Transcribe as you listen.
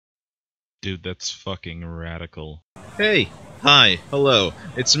Dude, that's fucking radical. Hey! Hi, hello,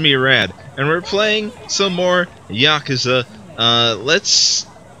 it's me, Rad, and we're playing some more Yakuza.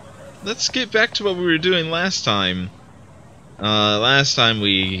 Let's get back to what we were doing last time. Last time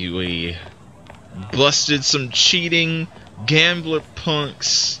we busted some cheating gambler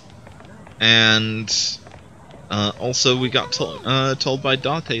punks, and also we got told by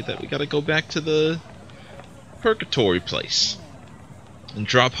Date that we gotta go back to the purgatory place and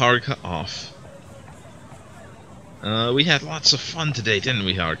drop Haruka off. We had lots of fun today, didn't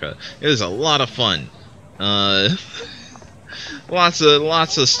we, Haruka? It was a lot of fun. Lots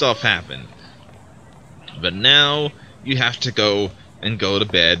of stuff happened. But now you have to go to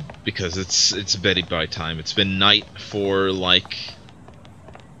bed because it's beddy time. It's been night for like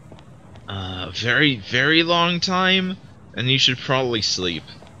a very, very long time, and you should probably sleep.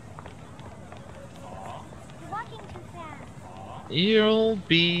 You'll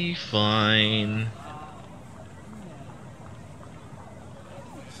be fine.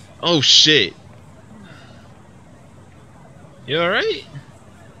 Oh shit. You alright?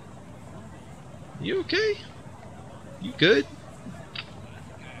 You okay? You good?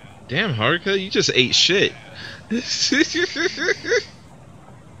 Damn, Haruka, you just ate shit.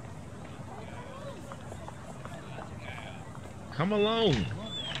 Come along.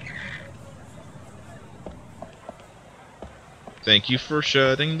 Thank you for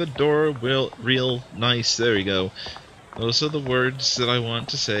shutting the door real nice. There we go. Those are the words that I want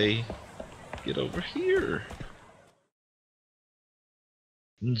to say. Get over here.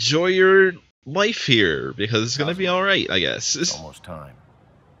 Enjoy your life here, because it's gonna be alright, I guess. It's almost time.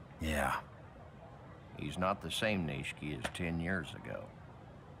 Yeah. He's not the same Nishiki as 10 years ago.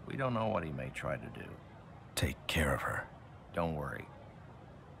 We don't know what he may try to do. Take care of her. Don't worry.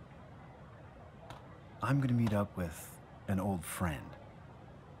 I'm gonna meet up with an old friend.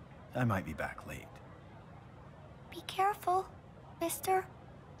 I might be back late. Be careful, mister.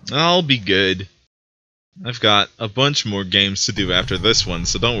 I'll be good. I've got a bunch more games to do after this one,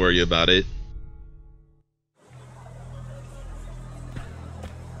 so don't worry about it.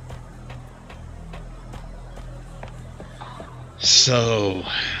 So,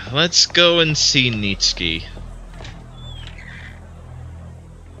 let's go and see Nitsuki.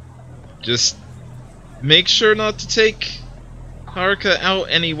 Just make sure not to take Haruka out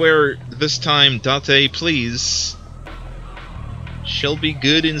anywhere this time, Date, please. She'll be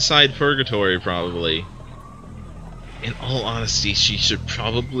good inside purgatory, probably. In all honesty, she should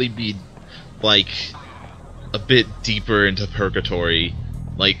probably be, like, a bit deeper into purgatory.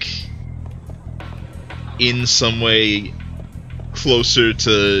 Like, in some way closer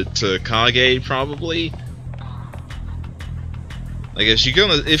to Kage, probably. Like,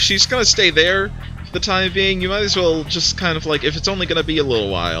 if she's gonna stay there for the time being, you might as well just kind of, like, if it's only gonna be a little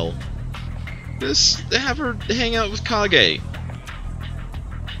while, just have her hang out with Kage.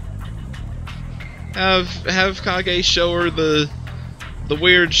 Have Kage show her the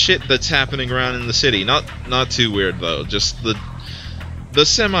weird shit that's happening around in the city. Not too weird though, just the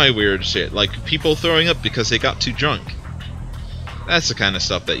semi-weird shit, like people throwing up because they got too drunk. That's the kind of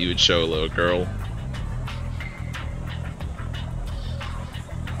stuff that you would show a little girl.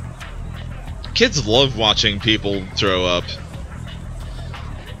 Kids love watching people throw up.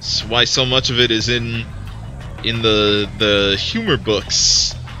 That's why so much of it is in the humor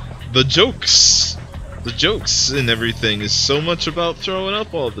books. The jokes and everything is so much about throwing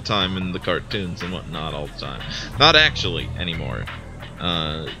up all the time in the cartoons and whatnot all the time. Not actually anymore.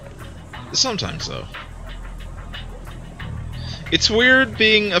 Sometimes though. It's weird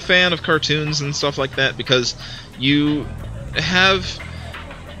being a fan of cartoons and stuff like that because you have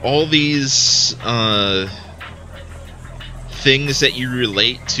all these things that you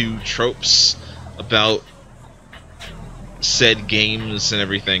relate to tropes about said games and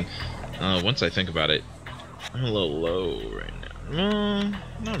everything. Once I think about it, I'm a little low right now.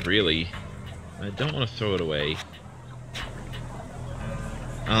 Not really. I don't want to throw it away.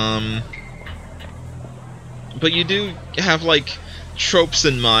 But you do have, like, tropes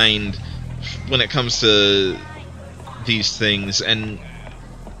in mind when it comes to these things, and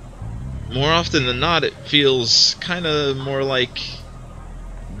more often than not, it feels kind of more like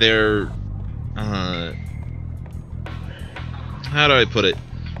they're, how do I put it?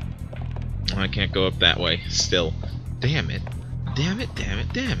 I can't go up that way, still. Damn it. Damn it, damn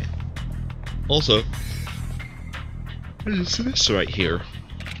it, damn it. Also, what is this right here?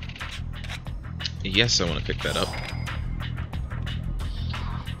 Yes, I want to pick that up.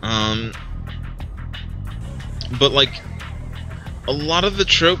 But, like, a lot of the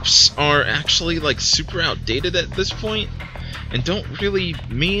tropes are actually, like, super outdated at this point, and don't really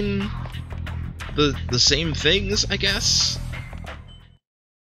mean the same things, I guess.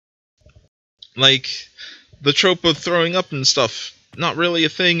 Like the trope of throwing up and stuff, not really a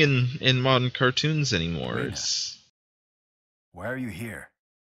thing in modern cartoons anymore. Reina. It's Why are you here?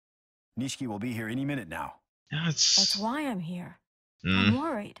 Nishiki will be here any minute now. yeah, it's That's why I'm here. mm, I'm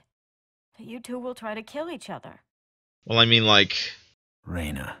worried that you two will try to kill each other. well, I mean, like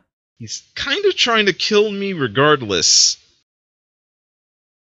Reina. he's kind of trying to kill me regardless.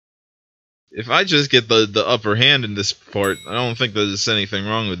 If I just get the upper hand in this part, I don't think there's anything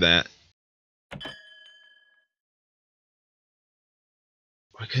wrong with that.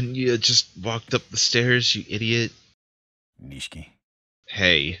 Why couldn't you have just walked up the stairs, you idiot? Nishiki.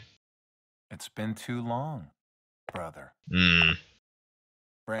 Hey. It's been too long, brother. Hmm.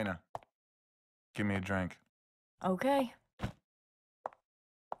 Reina, give me a drink. Okay.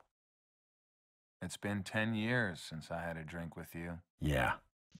 It's been 10 years since I had a drink with you. Yeah.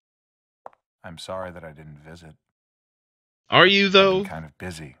 I'm sorry that I didn't visit. Are you, I've though? been kind of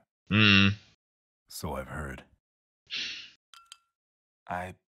busy. Hmm. So I've heard.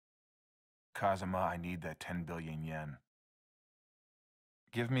 Kazuma, I need that 10 billion yen.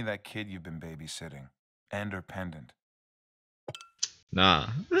 Give me that kid you've been babysitting. And her pendant. Nah.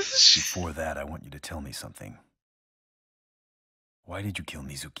 Before that, I want you to tell me something. Why did you kill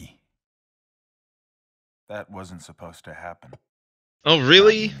Mizuki? That wasn't supposed to happen. Oh,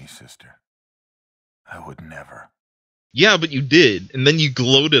 really? Not me, sister. I would never. Yeah, but you did, and then you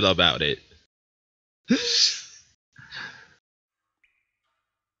gloated about it.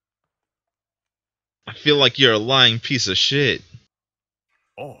 I feel like you're a lying piece of shit.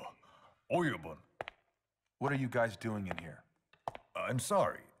 Oh, Oyabun. What are you guys doing in here? I'm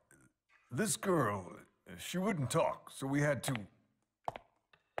sorry. This girl, she wouldn't talk, so we had to...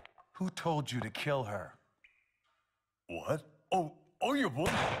 Who told you to kill her? What? Oh,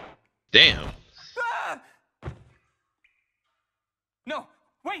 Oyabun? Damn. Ah! No,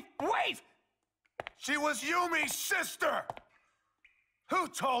 wait! She was Yumi's sister! Who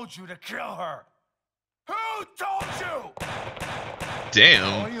told you to kill her? Who told you?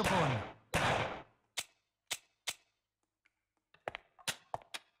 Damn. Oyabun.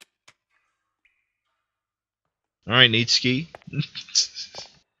 Alright, Nitsuki.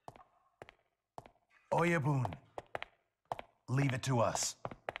 Oyabun. Leave it to us.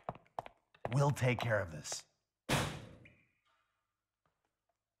 We'll take care of this.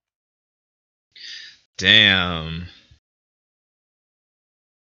 Damn.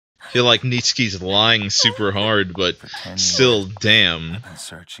 Feel like Nitsuki's lying super hard, but For 10 still, years, damn. I've been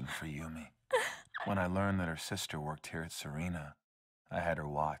searching for Yumi. When I learned that her sister worked here at Serena, I had her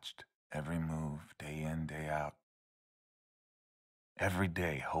watched, every move, day in, day out. Every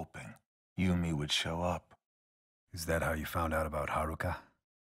day hoping Yumi would show up. Is that how you found out about Haruka?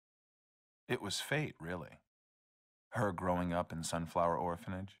 It was fate, really. Her growing up in Sunflower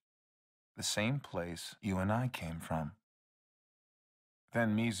Orphanage. The same place you and I came from.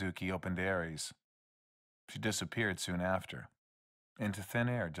 Then Mizuki opened Aries. She disappeared soon after. Into thin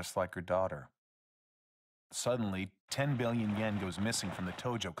air, just like her daughter. Suddenly, 10 billion yen goes missing from the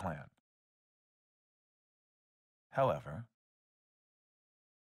Tojo clan. However...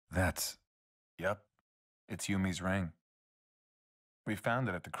 That's... Yep, it's Yumi's ring. We found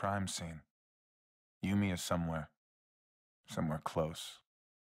it at the crime scene. Yumi is somewhere close.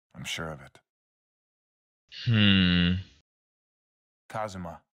 I'm sure of it.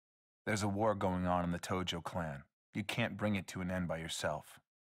 Kazuma, there's a war going on in the Tojo clan. You can't bring it to an end by yourself.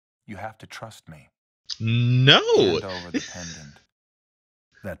 You have to trust me. No! Hand over the pendant.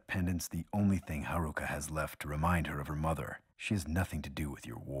 That pendant's the only thing Haruka has left to remind her of her mother. She has nothing to do with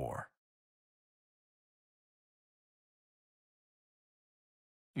your war.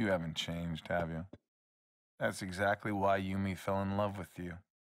 You haven't changed, have you? That's exactly why Yumi fell in love with you.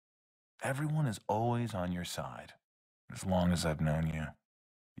 Everyone is always on your side, as long as I've known you.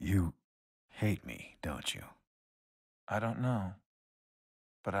 You hate me, don't you? I don't know,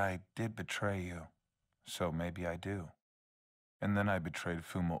 but I did betray you, so maybe I do. And then I betrayed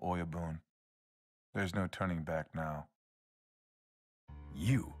Fuma Oyabun. There's no turning back now.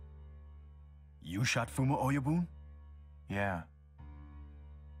 You? You shot Fuma Oyabun? Yeah.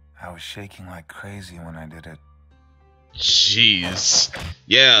 I was shaking like crazy when I did it. Jeez.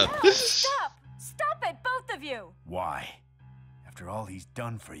 Yeah. No, stop! Stop it, both of you! Why? After all he's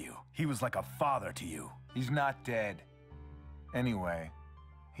done for you, he was like a father to you. He's not dead. Anyway,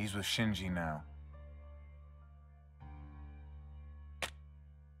 he's with Shinji now.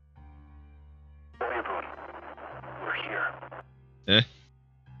 Oyabun, we're here. Eh?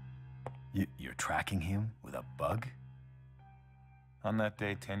 You're tracking him with a bug? On that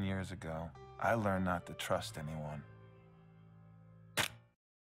day 10 years ago, I learned not to trust anyone.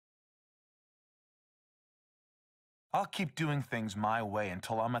 I'll keep doing things my way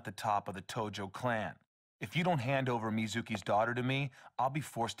until I'm at the top of the Tojo clan. If you don't hand over Mizuki's daughter to me, I'll be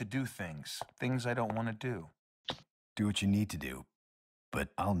forced to do things I don't want to do. Do what you need to do, but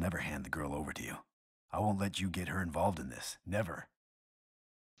I'll never hand the girl over to you. I won't let you get her involved in this. Never.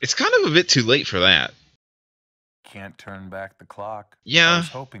 It's kind of a bit too late for that. Can't turn back the clock. Yeah. I was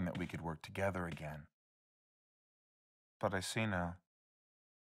hoping that we could work together again. But I see now.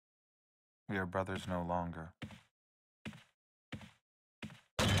 We are brothers no longer.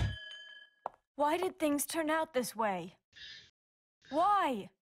 Why did things turn out this way? Why?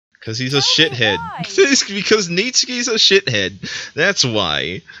 Because he's a Tell me shithead. why. Because Nitsuki's a shithead. That's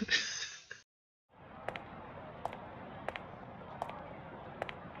why.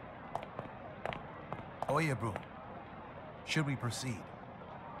 Oyabun, should we proceed?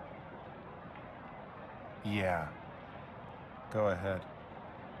 Yeah. Go ahead.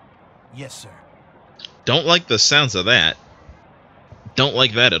 Yes, sir. Don't like the sounds of that. Don't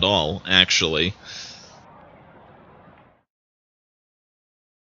like that at all, actually.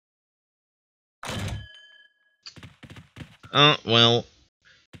 Well...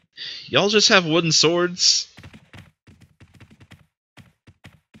 Y'all just have wooden swords?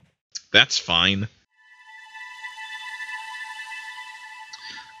 That's fine.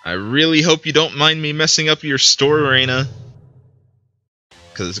 I really hope you don't mind me messing up your store, Reina.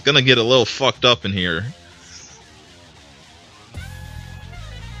 Because it's gonna get a little fucked up in here.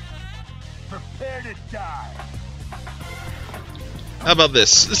 Prepare to die. How about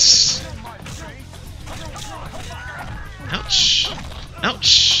this? Ouch!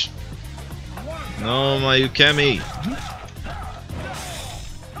 Ouch! No, my Ukemi!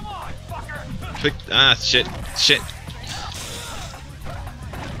 Shit! Shit!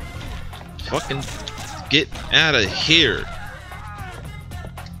 Fucking get out of here!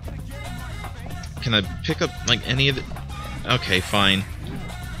 Can I pick up, like, any of it? Okay, fine.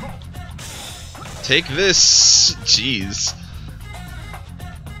 Take this! Jeez.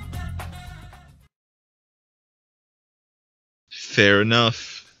 Fair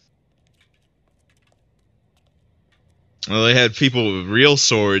enough. Well, they had people with real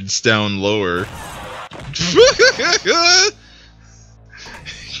swords down lower.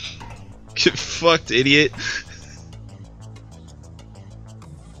 Get fucked, idiot.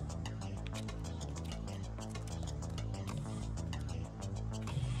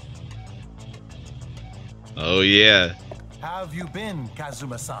 Oh yeah. How have you been,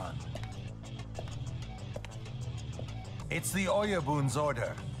 Kazuma-san? It's the Oyabun's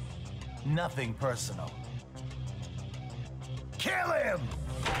order. Nothing personal. Kill him!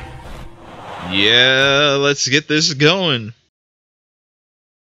 Yeah, let's get this going.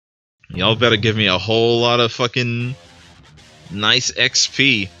 Y'all better give me a whole lot of fucking nice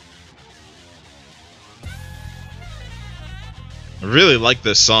XP. I really like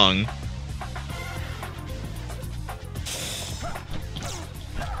this song.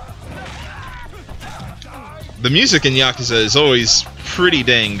 The music in Yakuza is always pretty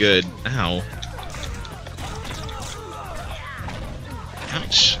dang good. Ow.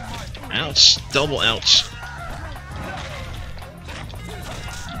 Ouch. Ouch. Double ouch.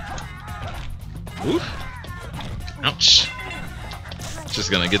 Oof. Ouch. Just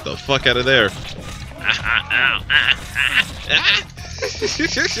gonna get the fuck out of there.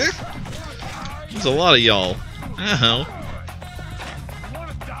 There's a lot of y'all. Ow.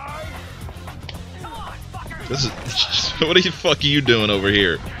 This is... What the fuck are you doing over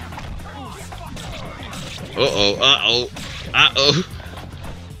here? Uh-oh, uh-oh, uh-oh.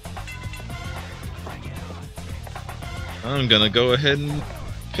 I'm gonna go ahead and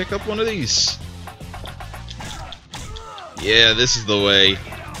pick up one of these. Yeah, this is the way.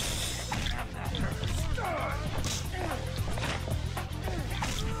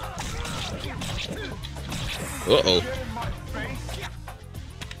 Uh-oh.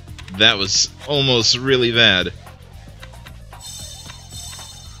 That was almost really bad.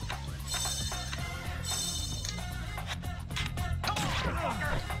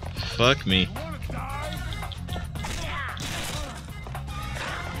 Fuck me.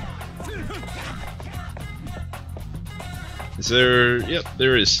 Is there... Yep,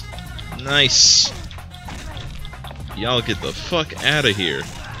 there is. Nice. Y'all get the fuck out of here.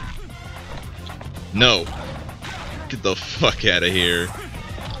 No. Get the fuck out of here.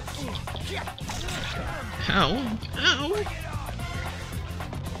 Ow. Ow.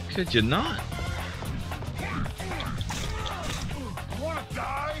 Could you not?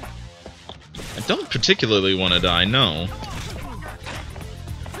 I don't particularly want to die, no.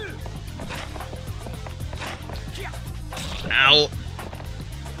 Ow!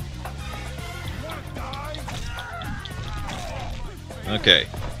 Okay.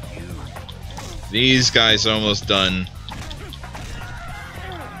 These guys are almost done.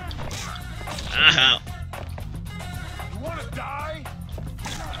 Ow! You wanna die?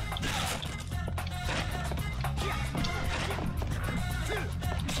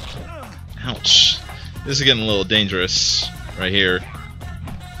 Ouch. This is getting a little dangerous right here.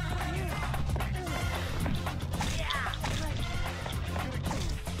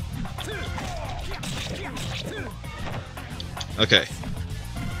 Okay.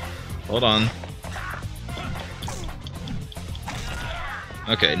 Hold on.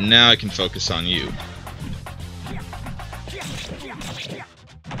 Okay, now I can focus on you.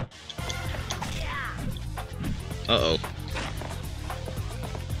 Uh-oh.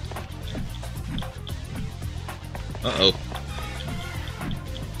 Uh-oh.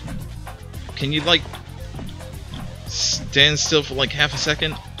 Can you, like, stand still for, like, half a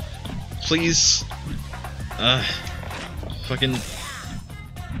second? Please? Fucking...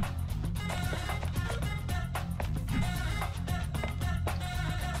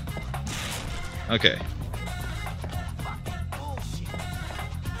 Okay.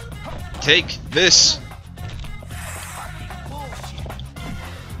 Take this!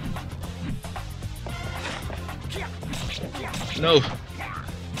 No!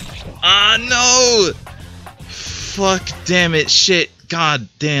 Ah, no! Fuck, damn it, shit, god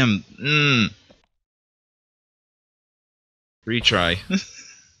damn, Retry.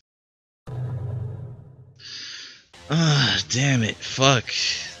 Ah, damn it, fuck.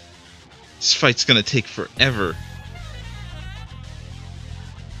 This fight's gonna take forever.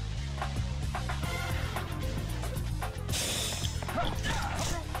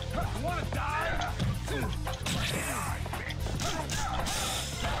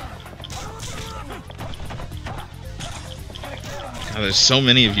 God, there's so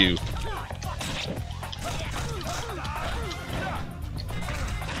many of you.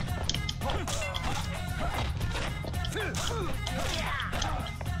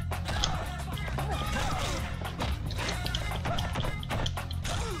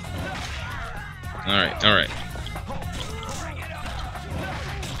 Alright, alright.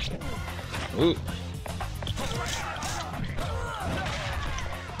 Ooh.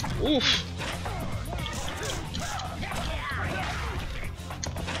 Oof.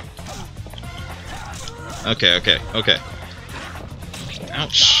 Okay, okay, okay.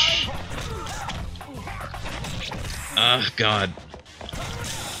 Ouch. Ah, God.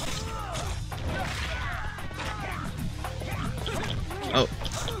 Oh.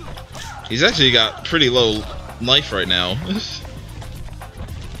 He's actually got pretty low life right now.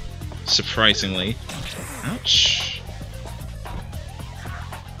 Surprisingly. Ouch.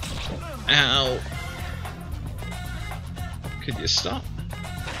 Ow. Could you stop?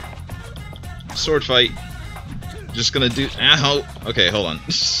 Sword fight. Just gonna do. Ow! Okay, hold on.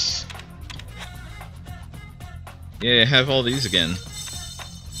 Yeah, have all these again.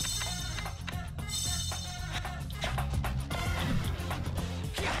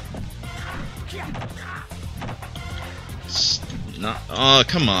 Not. Oh,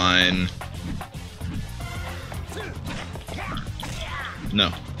 come on.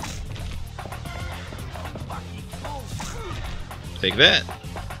 No. Take that.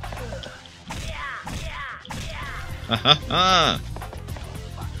 Ha ha ha.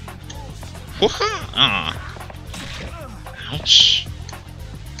 Wha-ha! Ah. Ouch.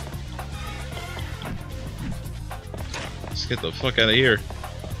 Let's get the fuck out of here.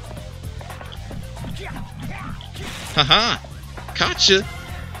 Haha! Gotcha!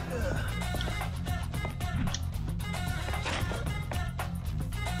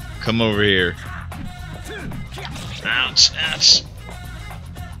 Come over here. Ouch! Ouch!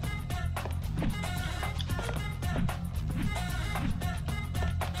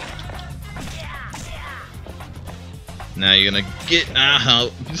 Now you're gonna get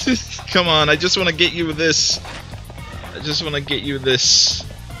out. Come on, I just want to get you with this. I just want to get you with this.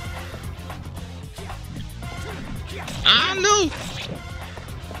 Ah, no!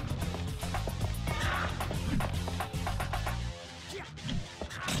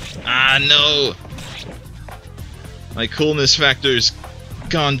 Ah, no! My coolness factor's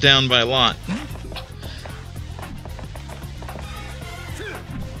gone down by a lot.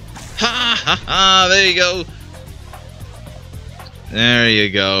 Ha ha ha! There you go! There you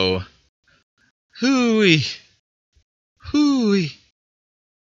go. Hooey! Hooey!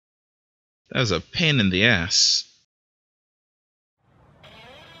 That was a pain in the ass.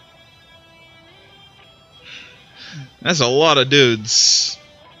 That's a lot of dudes.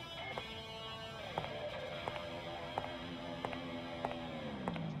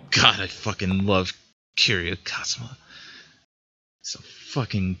 God, I fucking love Kiryu Kazuma. He's the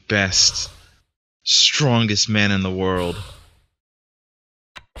fucking best, strongest man in the world.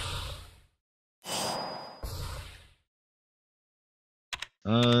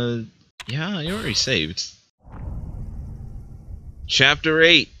 Yeah, I already saved. Chapter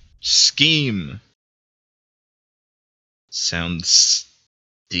 8, Scheme. Sounds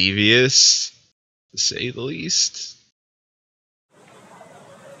devious, to say the least.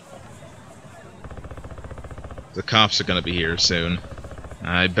 The cops are gonna be here soon.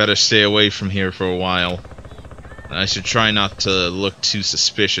 I better stay away from here for a while. I should try not to look too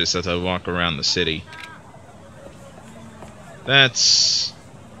suspicious as I walk around the city. That's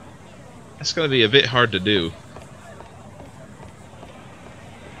gonna be a bit hard to do.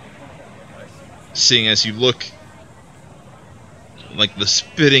 Seeing as you look like the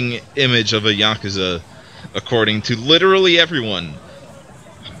spitting image of a Yakuza, according to literally everyone.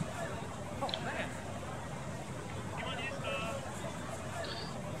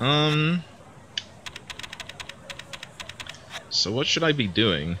 So what should I be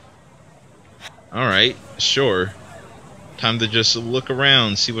doing? Alright, sure. Time to just look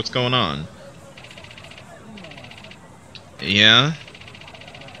around, see what's going on. Yeah?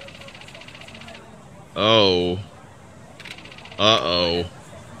 Oh. Uh-oh.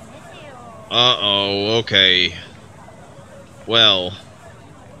 Uh-oh, okay. Well,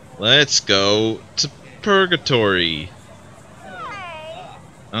 let's go to Purgatory.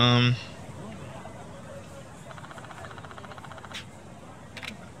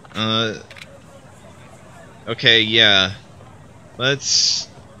 Okay, yeah. Let's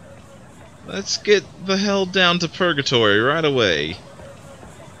get the hell down to Purgatory right away.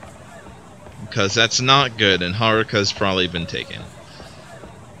 Because that's not good, and Haruka's probably been taken.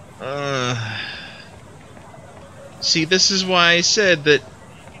 See, this is why I said that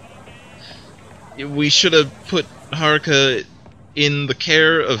we should have put Haruka in the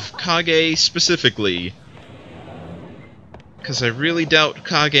care of Kage specifically. Because I really doubt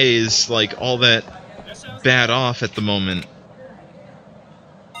Kage is, like, all that bad off at the moment.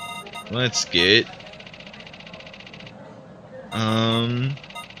 Let's get...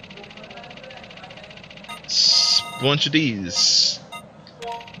 bunch of these.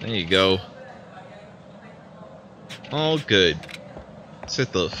 There you go. All good. Let's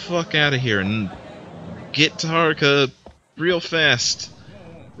get the fuck out of here and get to Haruka real fast.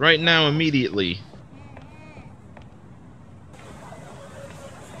 Right now, immediately.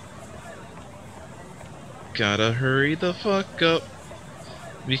 Gotta hurry the fuck up.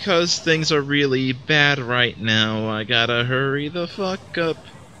 Because things are really bad right now, I gotta hurry the fuck up.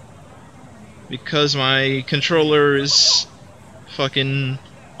 Because my controller is fucking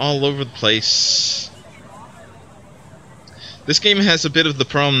all over the place. This game has a bit of the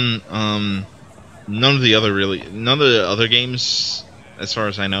problem, none of the other games, as far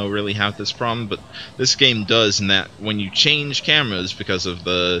as I know, really have this problem, but this game does, in that when you change cameras because of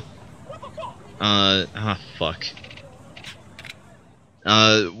the...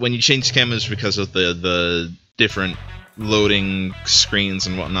 when you change cameras because of the different loading screens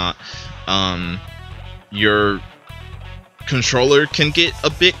and whatnot, your controller can get a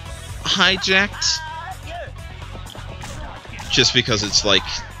bit hijacked. Just because it's, like,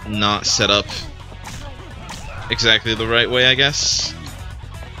 not set up exactly the right way, I guess.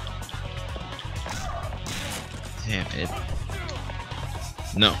 Damn it.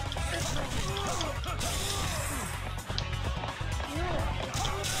 No.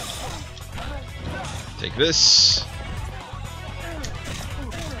 Take this.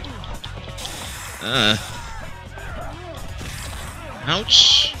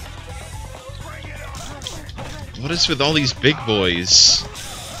 Ouch. What is with all these big boys?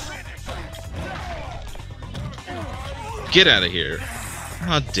 Get out of here.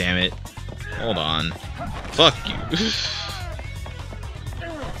 Oh, damn it. Hold on. Fuck you.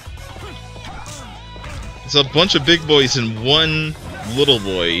 It's a bunch of big boys and one little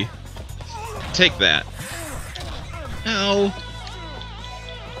boy. Take that. Ow.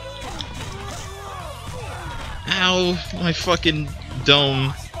 Ow. My fucking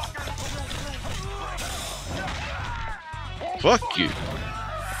dome. Fuck you.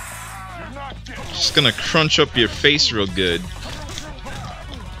 Just gonna crunch up your face real good.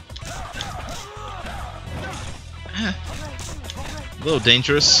 A little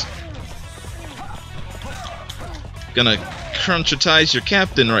dangerous. Gonna crunchitize your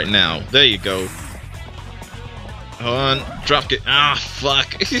captain right now. There you go. Hold on. Dropkick. Ah,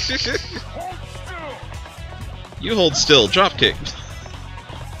 fuck. You hold still. Dropkick.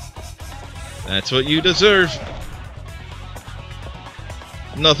 That's what you deserve.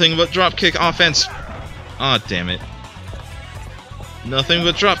 Nothing but dropkick offense. Ah, damn it. Nothing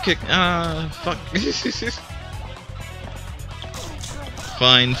but dropkick. Ah, fuck.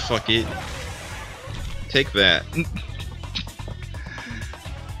 Fine, fuck it. Take that.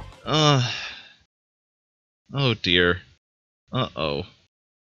 Oh dear. Uh-oh.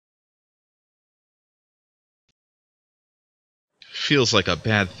 Feels like a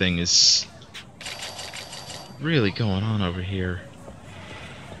bad thing is really going on over here.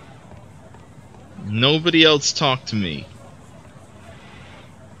 Nobody else talk to me.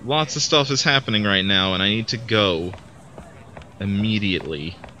 Lots of stuff is happening right now, and I need to go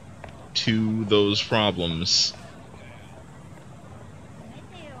immediately to those problems.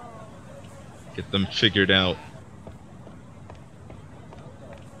 Get them figured out.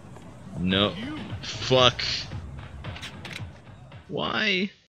 No. Fuck. Why?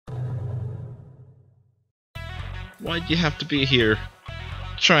 Why'd you have to be here?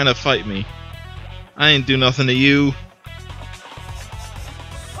 Trying to fight me. I ain't do nothing to you.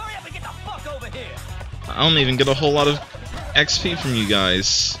 Hurry up and get the fuck over here! I don't even get a whole lot of XP from you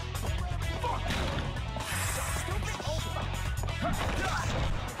guys.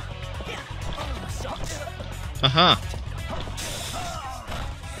 Haha.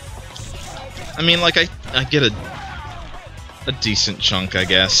 I mean, like, I get a decent chunk, I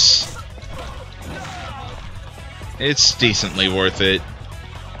guess. It's decently worth it.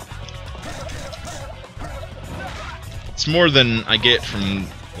 It's more than I get from,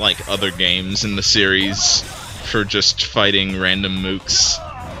 like, other games in the series for just fighting random mooks.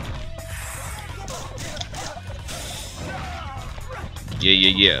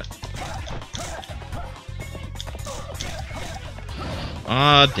 Yeah.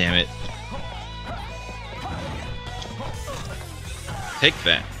 Ah, damn it. Take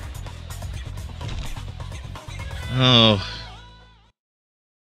that. Oh.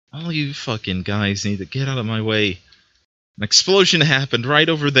 All you fucking guys need to get out of my way. An explosion happened right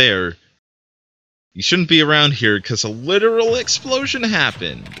over there. You shouldn't be around here because a literal explosion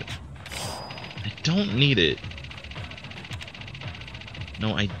happened. I don't need it.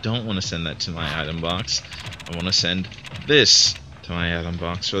 No, I don't want to send that to my item box. I want to send this to my item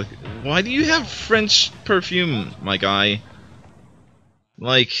box. Why do you have French perfume, my guy?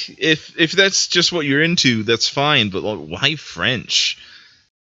 Like, if that's just what you're into, that's fine, but like, why French?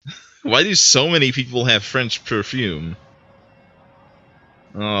 Why do so many people have French perfume?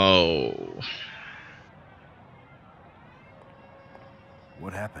 Oh.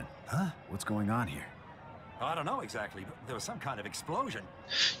 What happened? Huh? What's going on here? I don't know exactly, but there was some kind of explosion.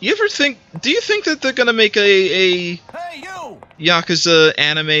 You ever think... Do you think that they're gonna make a Hey, you! Yakuza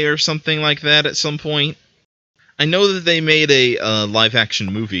anime or something like that at some point? I know that they made a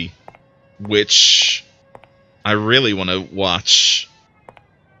live-action movie, which I really want to watch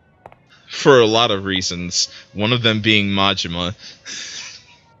for a lot of reasons. One of them being Majima.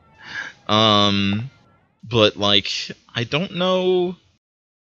 But like, I don't know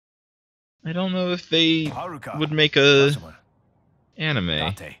if they Haruka. would make a Kazuma. anime.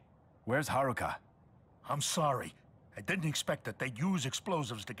 Dante, where's Haruka? I'm sorry. I didn't expect that they'd use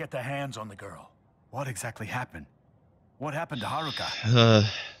explosives to get their hands on the girl. What exactly happened? What happened to Haruka?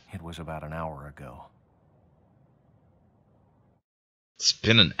 It was about an hour ago. It's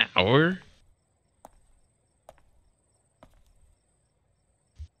been an hour?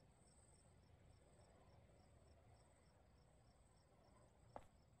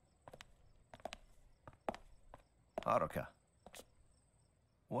 Haruka,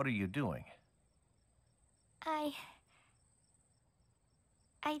 what are you doing? I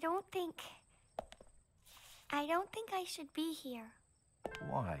don't think I should be here.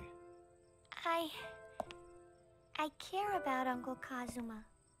 Why? I care about Uncle Kazuma.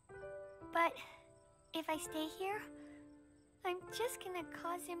 But if I stay here, I'm just gonna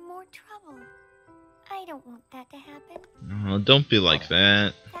cause him more trouble. I don't want that to happen. Oh, don't be like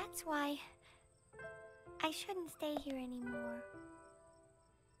that. That's why I shouldn't stay here anymore.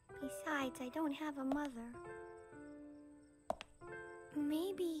 Besides, I don't have a mother.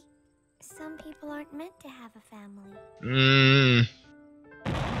 Maybe some people aren't meant to have a family.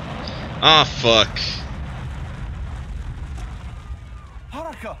 Ah, fuck.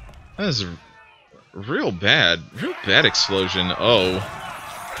 Haruka! That is a real bad explosion. Oh.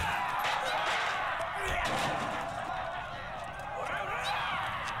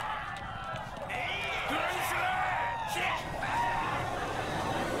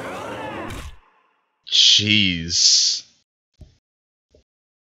 Jeez.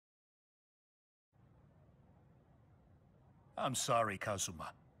 I'm sorry,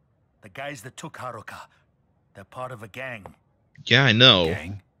 Kazuma. The guys that took Haruka, they're part of a gang. Yeah, I know.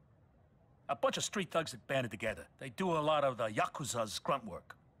 Gang? A bunch of street thugs that banded together. They do a lot of the Yakuza's grunt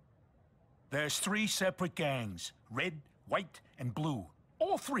work. There's 3 separate gangs. Red, white, and blue.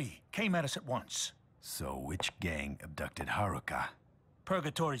 All 3 came at us at once. So which gang abducted Haruka?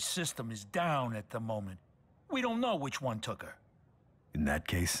 Purgatory's system is down at the moment. We don't know which one took her. In that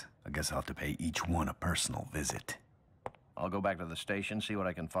case, I guess I'll have to pay each one a personal visit. I'll go back to the station, see what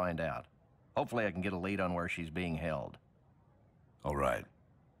I can find out. Hopefully I can get a lead on where she's being held. All right.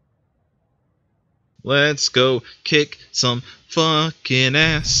 Let's go kick some fucking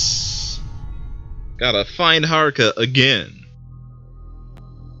ass. Gotta find Haruka again.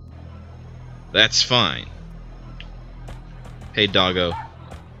 That's fine. Hey, doggo.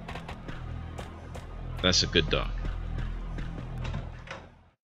 That's a good dog.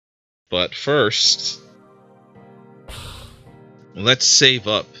 But first, let's save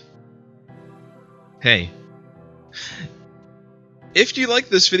up. Hey. If you like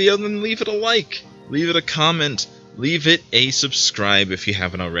this video, then leave it a like. Leave it a comment. Leave it a subscribe if you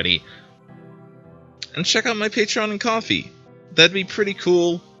haven't already. And check out my Patreon and Ko-fi. That'd be pretty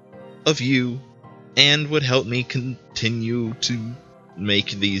cool of you, and would help me continue to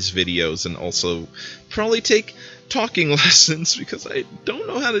make these videos, and also probably take talking lessons, because I don't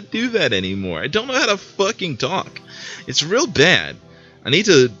know how to do that anymore. I don't know how to fucking talk. It's real bad. I need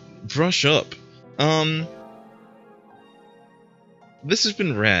to brush up. This has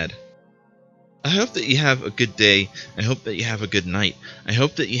been rad. I hope that you have a good day. I hope that you have a good night. I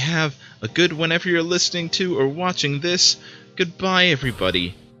hope that you have a good whenever you're listening to or watching this. Goodbye,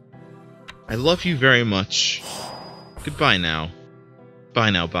 everybody. I love you very much. Goodbye now.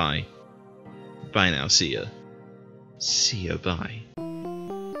 Bye now, bye. Bye now, see ya. See ya, bye.